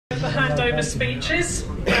for handover speeches,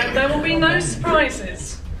 and there will be no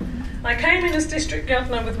surprises. I came in as district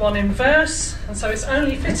governor with one in verse, and so it's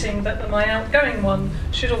only fitting that my outgoing one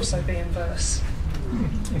should also be in verse.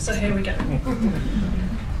 So here we go.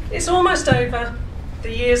 It's almost over,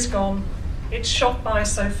 the year's gone, it's shot by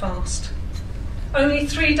so fast. Only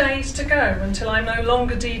 3 days to go until I'm no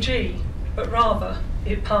longer DG, but rather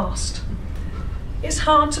it passed. It's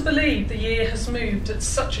hard to believe the year has moved at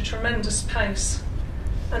such a tremendous pace,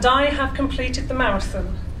 and I have completed the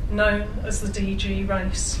marathon known as the DG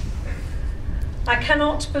race. I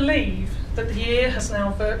cannot believe that the year has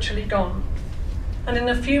now virtually gone, and in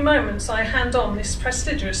a few moments I hand on this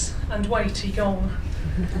prestigious and weighty gong.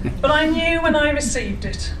 But I knew when I received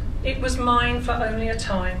it, it was mine for only a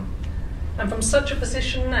time, and from such a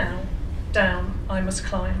position now, down I must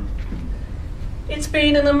climb. It's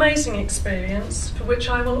been an amazing experience for which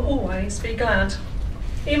I will always be glad,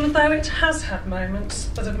 even though it has had moments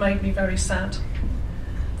that have made me very sad.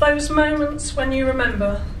 Those moments when you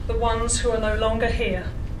remember the ones who are no longer here,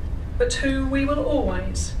 but who we will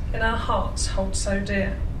always, in our hearts, hold so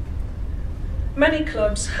dear. Many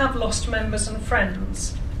clubs have lost members and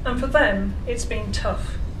friends, and for them it's been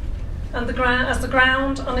tough, and as the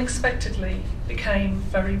ground unexpectedly became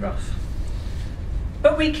very rough.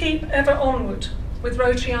 But we keep ever onward, with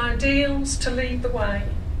Rotary ideals to lead the way,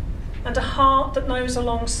 and a heart that knows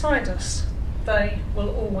alongside us, they will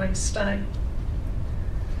always stay.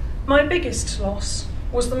 My biggest loss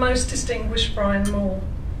was the most distinguished Brian Moore,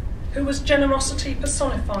 who was generosity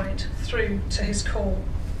personified through to his call.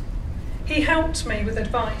 He helped me with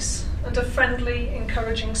advice and a friendly,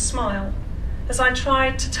 encouraging smile as I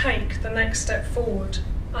tried to take the next step forward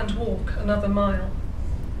and walk another mile.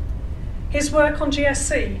 His work on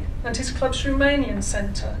GSC and his club's Romanian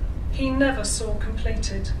centre he never saw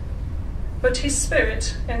completed, but his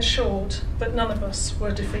spirit ensured that none of us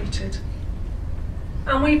were defeated.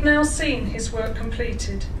 And we've now seen his work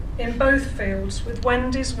completed in both fields with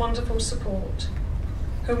Wendy's wonderful support,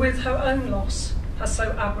 who with her own loss has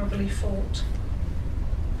so admirably fought.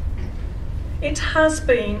 It has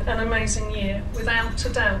been an amazing year, without a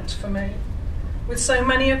doubt for me, with so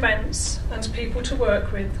many events and people to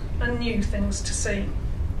work with and new things to see.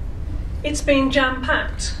 It's been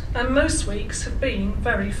jam-packed and most weeks have been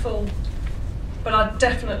very full, but I'd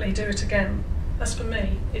definitely do it again, as for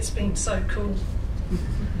me it's been so cool.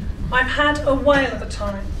 I've had a whale of a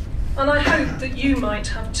time, and I hope that you might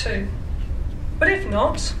have too. But if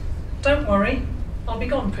not, don't worry, I'll be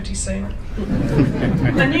gone pretty soon.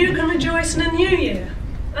 And you can rejoice in a new year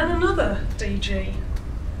and another DG,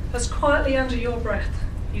 as quietly under your breath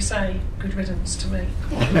you say good riddance to me.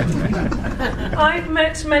 I've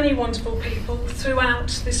met many wonderful people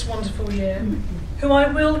throughout this wonderful year, who I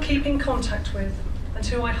will keep in contact with and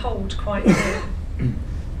who I hold quite dear.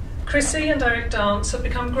 Chrissy and Eric Dance have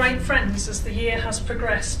become great friends as the year has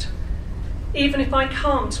progressed, even if I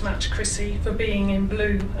can't match Chrissy for being in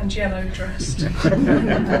blue and yellow dressed.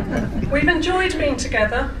 We've enjoyed being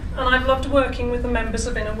together, and I've loved working with the members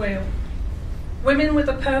of Inner Wheel. Women with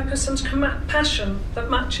a purpose and passion that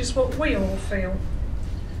matches what we all feel,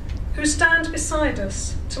 who stand beside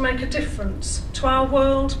us to make a difference to our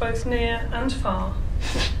world both near and far,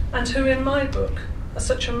 and who in my book are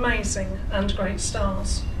such amazing and great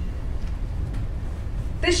stars.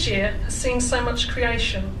 This year has seen so much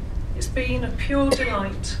creation. It's been a pure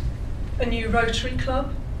delight. A new Rotary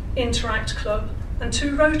club, Interact club, and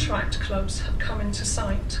 2 Rotaract clubs have come into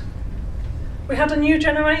sight. We had a new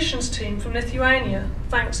generations team from Lithuania,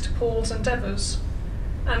 thanks to Paul's endeavours,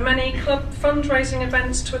 and many club fundraising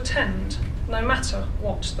events to attend, no matter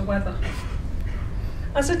what the weather.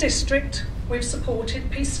 As a district, we've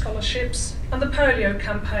supported peace scholarships and the polio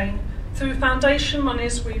campaign through foundation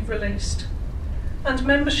monies we've released, and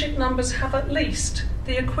membership numbers have at least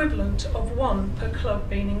the equivalent of 1 per club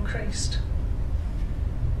been increased.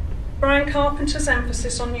 Brian Carpenter's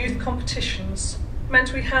emphasis on youth competitions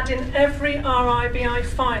meant we had in every RIBI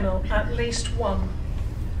final at least 1,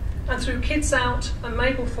 and through Kids Out and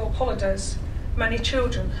Mablethorpe holidays, many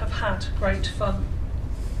children have had great fun.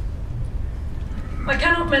 I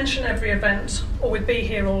cannot mention every event, or we'd be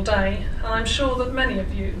here all day, and I'm sure that many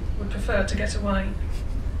of you would prefer to get away.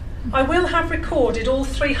 I will have recorded all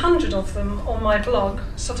 300 of them on my blog,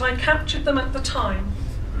 so that I captured them at the time,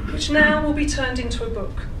 which now will be turned into a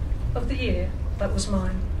book of the year that was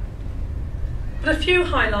mine. But a few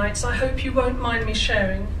highlights I hope you won't mind me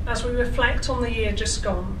sharing as we reflect on the year just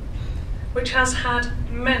gone, which has had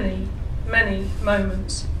many, many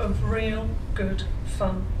moments of real good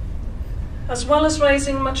fun. As well as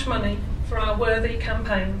raising much money for our worthy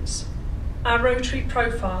campaigns, our Rotary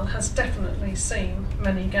profile has definitely seen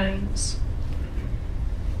many gains.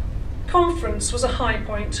 Conference was a high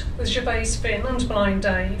point with Gervais Finn and Blind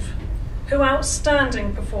Dave, who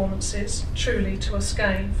outstanding performances truly to us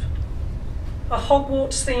gave. A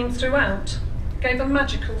Hogwarts theme throughout gave a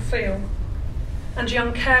magical feel, and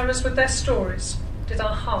young carers with their stories did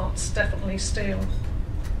our hearts definitely steal.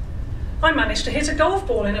 I managed to hit a golf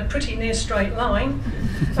ball in a pretty near straight line,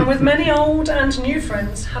 and with many old and new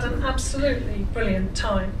friends had an absolutely brilliant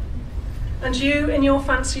time. And you in your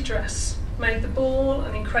fancy dress made the ball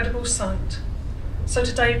an incredible sight. So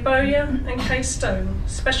to Dave Bowyer and Kay Stone,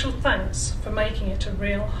 special thanks for making it a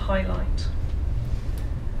real highlight.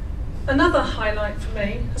 Another highlight for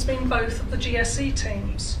me has been both of the GSE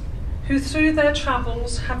teams, who through their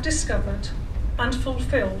travels have discovered and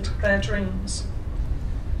fulfilled their dreams.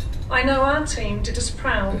 I know our team did us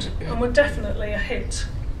proud and were definitely a hit,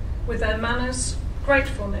 with their manners,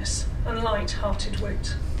 gratefulness and light-hearted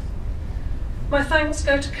wit. My thanks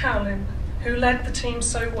go to Cowlin, who led the team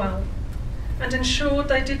so well and ensured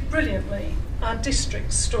they did brilliantly our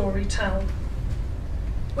district's story tell.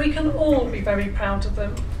 We can all be very proud of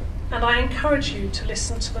them, and I encourage you to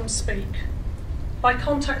listen to them speak by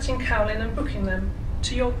contacting Cowlin and booking them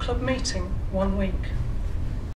to your club meeting one week.